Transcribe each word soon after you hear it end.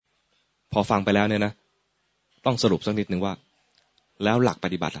พอฟังไปแล้วเนี่ยนะต้องสรุปสักนิดนึงว่าแล้วหลักป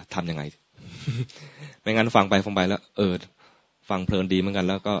ฏิบัติทำยังไง ไม่งั้นฟังไปแล้วฟังเพลินดีเหมือนกัน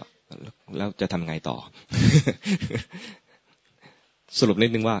แล้วจะทำไงต่อ สรุปนิด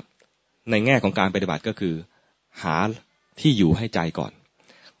นึงว่าในแง่ของการปฏิบัติก็คือหาที่อยู่ให้ใจก่อน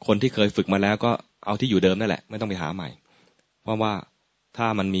คนที่เคยฝึกมาแล้วก็เอาที่อยู่เดิมนั่นแหละไม่ต้องไปหาใหม่เพราะว่าถ้า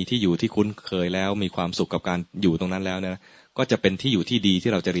มันมีที่อยู่ที่คุ้นเคยแล้วมีความสุขกับการอยู่ตรงนั้นแล้วเนี่ยก็จะเป็นที่อยู่ที่ดี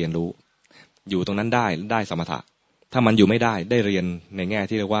ที่เราจะเรียนรู้อยู่ตรงนั้นได้สมถะถ้ามันอยู่ไม่ได้เรียนในแง่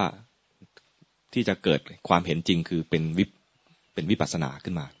ที่เรียกว่าที่จะเกิดความเห็นจริงคือเป็นวิปัสสนา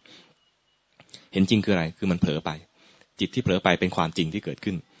ขึ้นมาเห็นจริงคืออะไรคือมันเผลอไปจิตที่เผลอไปเป็นความจริงที่เกิด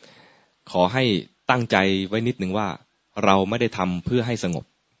ขึ้นขอให้ตั้งใจไว้นิดนึงว่าเราไม่ได้ทำเพื่อให้สงบ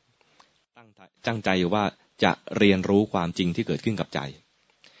ตั้งใจอยู่ว่าจะเรียนรู้ความจริงที่เกิดขึ้นกับใจ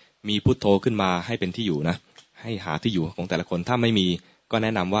มีพุทโธขึ้นมาให้เป็นที่อยู่นะให้หาที่อยู่ของแต่ละคนถ้าไม่มีก็แน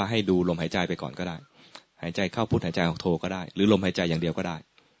ะนำว่าให้ดูลมหายใจไปก่อนก็ได้หายใจเข้าพุทหายใจออกโธก็ได้หรือลมหายใจอย่างเดียวก็ได้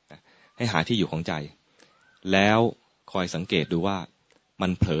ให้หาที่อยู่ของใจแล้วคอยสังเกตดูว่ามั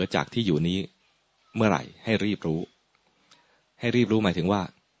นเผลอจากที่อยู่นี้เมื่อไหร่ให้รีบรู้หมายถึงว่า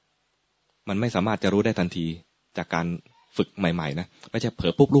มันไม่สามารถจะรู้ได้ทันทีจากการฝึกใหม่ๆนะไม่ใช่เผล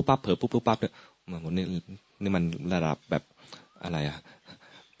อปุ๊บรู้ปั๊บเผลอปุ๊บรู้ปั๊บเนี่ยนี่มันระดับแบบอะไรอะ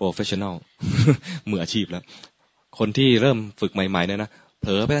โปรเฟชชั่นอล มืออาชีพแล้วคนที่เริ่มฝึกใหม่ๆเนี่ยนะเผ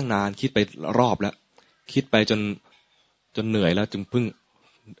ลอไปตั้งนานคิดไปรอบแล้วคิดไปจนเหนื่อยแล้วจึงเพิ่ง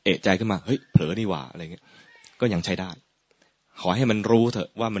เอะใจขึ้นมาเฮ้ยเผลอนี่หว่าอะไรเงี้ยก็ยังใช้ได้ขอให้มันรู้เถอะ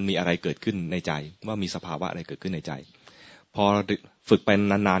ว่ามันมีอะไรเกิดขึ้นในใจว่ามีสภาวะอะไรเกิดขึ้นในใจพอฝึกไป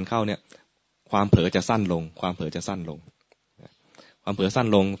นานๆเข้าเนี่ยความเผลอจะสั้นลงความเผลอจะสั้นลงความเผลอสั้น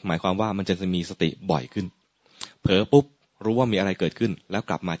ลงหมายความว่ามันจะมีสติบ่อยขึ้นเผลอปุ๊บรู้ว่ามีอะไรเกิดขึ้นแล้ว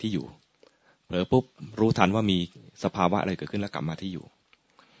กลับมาที่อยู่เผลอปุ๊บรู้ทันว่ามีสภาวะอะไรเกิดขึ้นแล้วกลับมาที่อยู่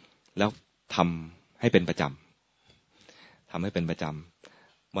แล้วทำให้เป็นประจ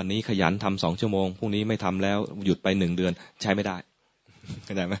ำวันนี้ขยันทำ2 ชั่วโมงพรุ่งนี้ไม่ทำแล้วหยุดไป1 เดือนใช้ไม่ได้เ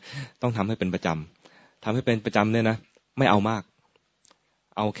ข้าใจไหมต้องทำให้เป็นประจำเนี่ยนะไม่เอามาก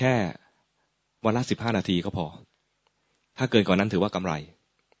เอาแค่วันละ15 นาทีก็พอถ้าเกินกว่านั้นถือว่ากำไร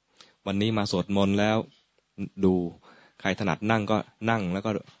วันนี้มาสวดมนต์แล้วดูใครถนัดนั่งก็นั่งแล้ว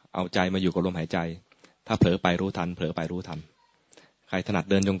ก็เอาใจมาอยู่กับลมหายใจถ้าเผลอไปรู้ทันใครถนัด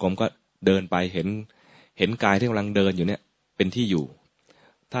เดินจงกรมก็เดินไปเห็นกายที่กำลังเดินอยู่เนี่ยเป็นที่อยู่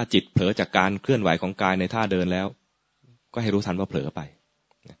ถ้าจิตเผลอจากการเคลื่อนไหวของกายในท่าเดินแล้วก็ให้รู้ทันว่าเผลอไป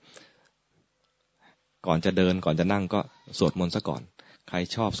ก่อนจะเดินก่อนจะนั่งก็สวดมนต์ซะก่อนใคร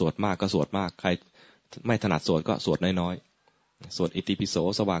ชอบสวดมากก็สวดมากใครไม่ถนัดสวดก็สวดน้อยๆสวดอิติปิโส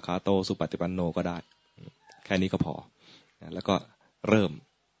สวากขาโตสุปฏิปันโนก็ได้แค่นี้ก็พอแล้วก็เริ่ม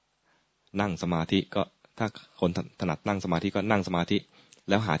นั่งสมาธิก็ถ้าคนถนัดนั่งสมาธิก็นั่งสมาธิ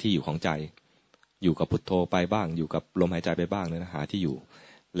แล้วหาที่อยู่ของใจอยู่กับพุทโธไปบ้างอยู่กับลมหายใจไปบ้างเลยนะหาที่อยู่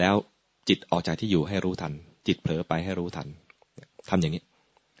แล้วจิตออกจากที่อยู่ให้รู้ทันจิตเผลอไปให้รู้ทันทำอย่างนี้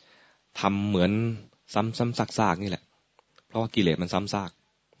ทำเหมือนซ้ำๆซากๆนี่แหละเพราะว่ากิเลสมันซ้ำซาก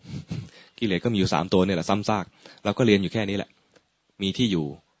กิเลสก็มีอยู่3 ตัวเนี่ยแหละซ้ำซากเราก็เรียนอยู่แค่นี้แหละมีที่อยู่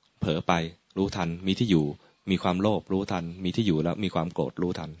เผลอไปรู้ทันมีที่อยู่มีความโลภรู้ทันมีที่อยู่แล้วมีความโกรธ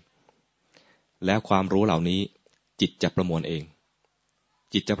รู้ทันแล้วความรู้เหล่านี้จิตจะประมวลเอ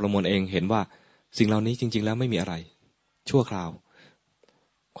งเห็นว่าสิ่งเหล่านี้จริงๆแล้วไม่มีอะไรชั่วคราว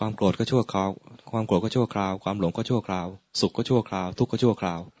ความโกรธก็ชั่วคราวความโกรธก็ชั่วคราวความหลงก็ชั่วคราวสุขก็ชั่วคราวทุกข์ก็ชั่วคร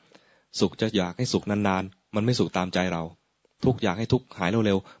าวสุขจะอยากให้สุขนานๆมันไม่สุขตามใจเราทุกข์อยากให้ทุกข์หายเ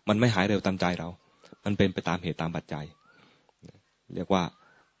ร็วๆมันไม่หายเร็วตามใจเรามันเป็นไปตามเหตุตามปัจจัยเรียกว่า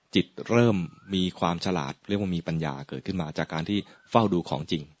จิตเริ่มมีความฉลาดเรียกว่ามีปัญญาเกิดขึ้นมาจากการที่เฝ้าดูของ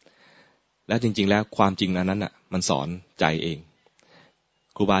จริงแล้วจริงๆแล้วความจริงนั้นน่ะมันสอนใจเอง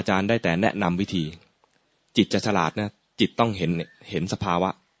ครูบาอาจารย์ได้แต่แนะนำวิธีจิตจะฉลาดนะจิตต้องเห็นสภาวะ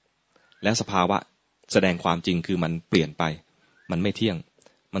และสภาวะแสดงความจริงคือมันเปลี่ยนไปมันไม่เที่ยง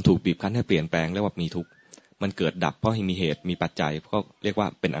มันถูกบีบคั้นให้เปลี่ยนแปลงเรียกว่ามีทุกข์มันเกิดดับเพราะมีเหตุมีปัจจัยก็เรียกว่า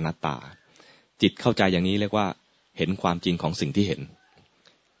เป็นอนัตตาจิตเข้าใจอย่างนี้เรียกว่าเห็นความจริงของสิ่งที่เห็น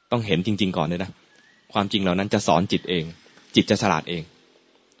ต้องเห็นจริงๆก่อนเลยนะความจริงเหล่านั้นจะสอนจิตเองจิตจะฉลาดเอง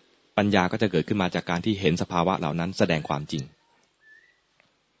ปัญญาก็จะเกิดขึ้นมาจากการที่เห็นสภาวะเหล่านั้นแสดงความจริง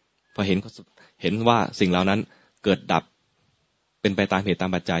พอเห็นว่าสิ่งเหล่านั้นเกิดดับเป็นไปตามเหตุตา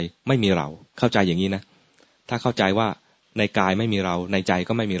มปัจจัยไม่มีเราเข้าใจอย่างนี้นะถ้าเข้าใจว่าในกายไม่มีเราในใจ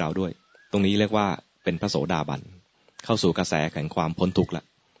ก็ไม่มีเราด้วยตรงนี้เรียกว่าเป็นพระโสดาบันเข้าสู่กระแสแห่งความพ้นทุกข์แล้ว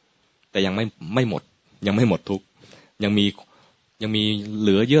แต่ยังไม่หมดยังไม่หมดทุกข์ยังมีเห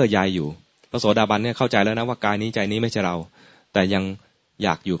ลือเยื่อใยอยู่พระโสดาบันเนี่ยเข้าใจแล้วนะว่ากายนี้ใจนี้ไม่ใช่เราแต่ยังอย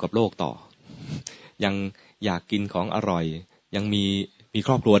ากอยู่กับโลกต่อยังอยากกินของอร่อยยังมีค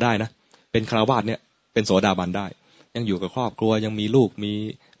รอบครัวได้นะ เป็นฆราวาสเนี่ยเป็นโสดาบันได้ยังอยู่กับครอบครัวยังมีลูกมี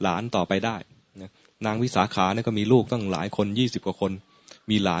หลานต่อไปได้นางวิสาขาเนี่ยก็มีลูกตั้งหลายคน20 กว่าคน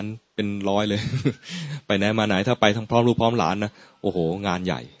มีหลานเป็น100เลย ไปไหนมาไหนถ้าไปทั้งพร้อมลูกพร้อมหลานนะโอ้โหงานใ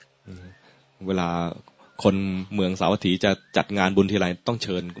หญ่เวลาคนเมืองสาวัตถีจะจัดงานบุญทีไรต้องเ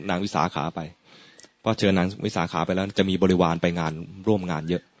ชิญนางวิสาขาไปเพราะเชิญนางวิสาขาไปแล้วจะมีบริวารไปงานร่วมงาน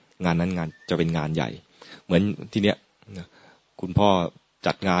เยอะงานนั้นงานจะเป็นงานใหญ่เหมือนที่เนี้ยคุณพ่อ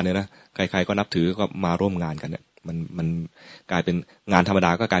จัดงานเนี่ยนะใครๆก็นับถือก็มาร่วมงานกันเนี่ยมันกลายเป็นงานธรรมด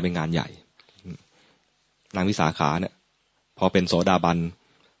าก็กลายเป็นงานใหญ่นางวิสาขาเนี่ยพอเป็นโสดาบัน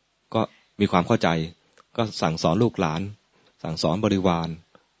ก็มีความเข้าใจก็สั่งสอนลูกหลานสั่งสอนบริวาร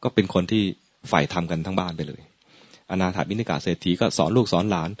ก็เป็นคนที่ใฝ่ธรรมกันทั้งบ้านไปเลยอนาถบิณฑิกะเศรษฐีก็สอนลูกสอน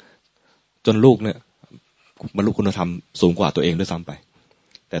หลานจนลูกเนี่ยบรรลุคุณธรรมสูงกว่าตัวเองด้วยซ้ำไป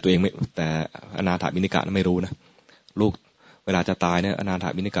แต่ตัวเองไม่แต่อนาถบิณฑิกะไม่รู้นะลูกเวลาจะตายเนี่ยอนาถ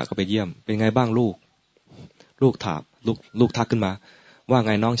บิณฑิกะก็ไปเยี่ยมเป็นไงบ้างลูกถามลูกทักขึ้นมาว่าไ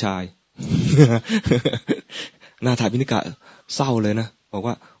งน้องชาย อนาถบิณฑิกะเศร้าเลยนะบอก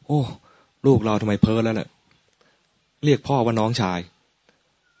ว่าโอ้ลูกเราทำไมเพ้อแล้วเนี่ยเรียกพ่อว่าน้องชาย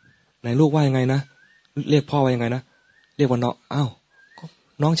ไหนลูกว่ายังไงนะเรียกพ่อว่ายังไงนะเรียกว่าน้องอ้าว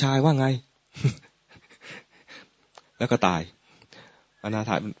น้องชายว่าไง แล้วก็ตายอนาถ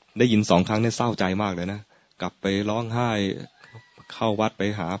ได้ยิน2 ครั้งเนี่ยเศร้าใจมากเลยนะกลับไปร้องไห้เข้าวัดไป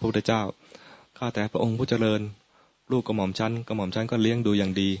หาพระพุทธเจ้าข้าแต่พระองค์ผู้เจริญลูกกระหม่อมชั้นก็เลี้ยงดูอย่า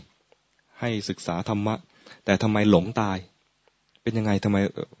งดีให้ศึกษาธรรมะแต่ทำไมหลงตายเป็นยังไงทำไม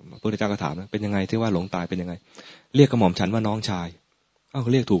พระพุทธเจ้าก็ถามนะเป็นยังไงที่ว่าหลงตายเป็นยังไงเรียกกระหม่อมชั้นว่าน้องชายอ้าว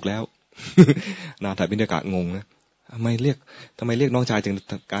เรียกถูกแล้ว นาถบิณฑิกะงงนะทำไมเรียกน้องชายจึง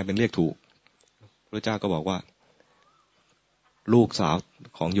กลายเป็นเรียกถูกพระเจ้าก็บอกว่าลูกสาว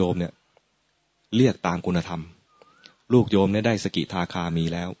ของโยมเนี่ยเรียกตามคุณธรรมลูกโยมเนี่ยได้สกิทาคามี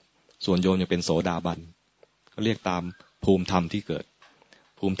แล้วส่วนโยมยังเป็นโสดาบันก็เรียกตามภูมิธรรมที่เกิด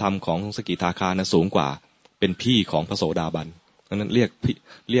ภูมิธรรมของสกิทาคานะสูงกว่าเป็นพี่ของพระโสดาบันดังนั้นเรี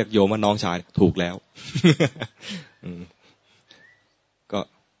ยกโยมว่าน้องชายถูกแล้ว ก็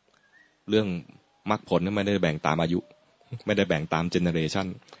เรื่องมรรคผลนี่ไม่ได้แบ่งตามอายุไม่ได้แบ่งตามเจเนอเรชัน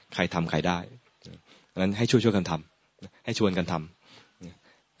ใครทำใครได้ดังนั้นให้ช่วยกันทำให้ชวนกันท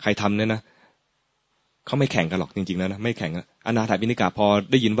ำใครทำเนี่ยนะเขาไม่แข่งกันหรอกจริงๆนะไม่แข่งอนาถบิณฑิกะพอ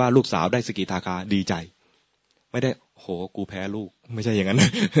ได้ยินว่าลูกสาวได้สกิทาคาดีใจไม่ได้โหกูแพ้ลูกไม่ใช่อย่างนั้น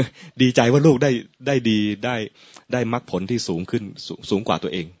ดีใจว่าลูกได้ดีได้มรรคผลที่สูงขึ้นสูงกว่าตั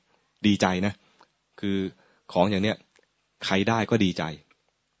วเองดีใจนะคือของอย่างเนี้ยใครได้ก็ดีใจ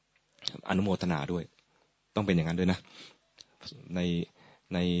อนุโมทนาด้วยต้องเป็นอย่างนั้นด้วยนะ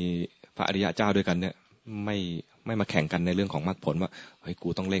ในพระอริยะเจ้าด้วยกันเนี่ยไม่มาแข่งกันในเรื่องของมรรคผลว่าเฮ้ยกู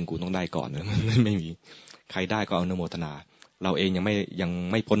ต้องเร่งกูต้องได้ก่อนไม่มีใครได้ก็อนุโมทนาเราเองยัง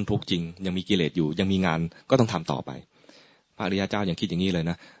ไม่พ้นทุกข์จริงยังมีกิเลสอยู่ยังมีงานก็ต้องทำต่อไปพระอริยะเจ้ายังคิดอย่างนี้เลย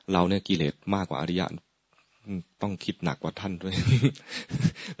นะเราเนี่ยกิเลสมากกว่าอริยะต้องคิดหนักกว่าท่านด้วย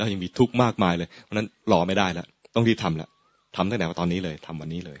เรายังมีทุกข์มากมายเลยเพราะนั้นรอไม่ได้แล้วต้องรีบทำแล้วทำตั้งแต่ตอนนี้เลยทำวัน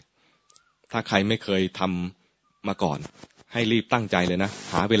นี้เลยถ้าใครไม่เคยทำมาก่อนให้รีบตั้งใจเลยนะ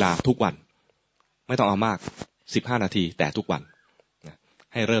หาเวลาทุกวันไม่ต้องเอามาก15 นาทีแต่ทุกวัน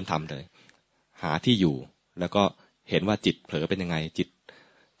ให้เริ่มทำเลยหาที่อยู่แล้วก็เห็นว่าจิตเผลอเป็นยังไงจิต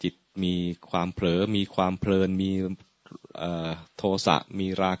มีความเผลอมีความเพลินมีโทสะมี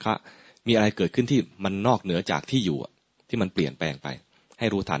ราคะมีอะไรเกิดขึ้นที่มันนอกเหนือจากที่อยู่ที่มันเปลี่ยนแปลงไปให้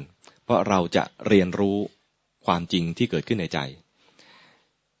รู้ทันเพราะเราจะเรียนรู้ความจริงที่เกิดขึ้นในใจ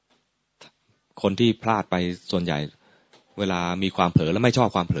คนที่พลาดไปส่วนใหญ่เวลามีความเผลอแล้วไม่ชอบ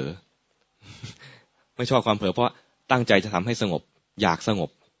ความเผลอ ไม่ชอบความเผลอเพราะตั้งใจจะทำให้สงบอยากสงบ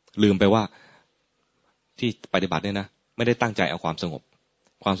ลืมไปว่าที่ปฏิบัติเนี่ยนะไม่ได้ตั้งใจเอาความสงบ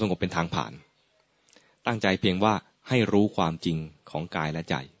เป็นทางผ่านตั้งใจเพียงว่าให้รู้ความจริงของกายและ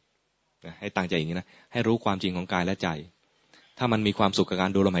ใจให้ตั้งใจอย่างนี้นะให้รู้ความจริงของกายและใจถ้ามันมีความสุขกับกา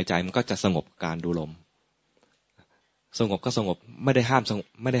รดูลมหายใจมันก็จะสงบการดูลมสงบก็สงบไม่ได้ห้าม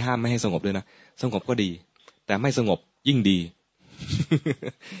ไม่ให้สงบด้วยนะสงบก็ดีแต่ไม่สงบยิ่งดี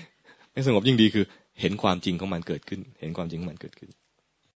ไม่สงบยิ่งดีคือเห็นความจริงของมันเกิดขึ้นเห็นความจริงของมันเกิดขึ้น